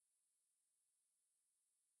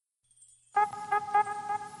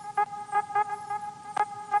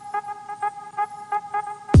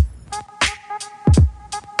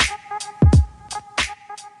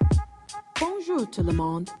tout le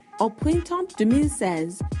monde. Au printemps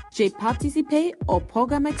 2016, j'ai participé au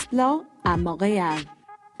programme Explore à Montréal.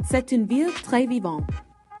 C'est une ville très vivante.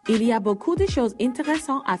 Il y a beaucoup de choses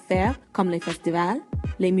intéressantes à faire comme les festivals,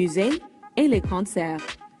 les musées et les concerts.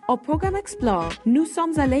 Au programme Explore, nous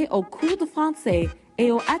sommes allés aux cours de français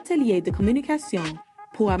et aux ateliers de communication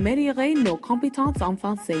pour améliorer nos compétences en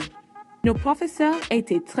français. Nos professeurs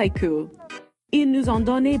étaient très cool. Ils nous ont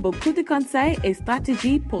donné beaucoup de conseils et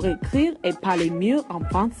stratégies pour écrire et parler mieux en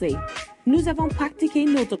français. Nous avons pratiqué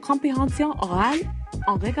notre compréhension orale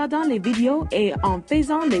en regardant les vidéos et en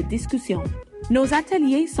faisant les discussions. Nos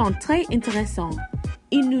ateliers sont très intéressants.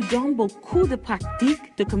 Ils nous donnent beaucoup de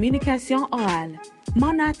pratiques de communication orale.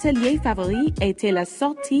 Mon atelier favori était la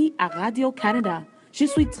sortie à Radio-Canada. Je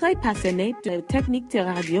suis très passionnée de techniques de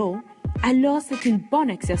radio, alors c'est un bon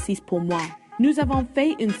exercice pour moi. Nous avons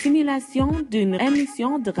fait une simulation d'une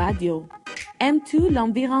émission de radio. Aimes-tu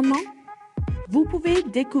l'environnement? Vous pouvez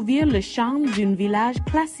découvrir le charme d'un village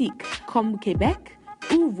classique comme Québec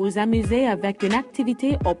ou vous amuser avec une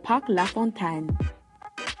activité au parc La Fontaine.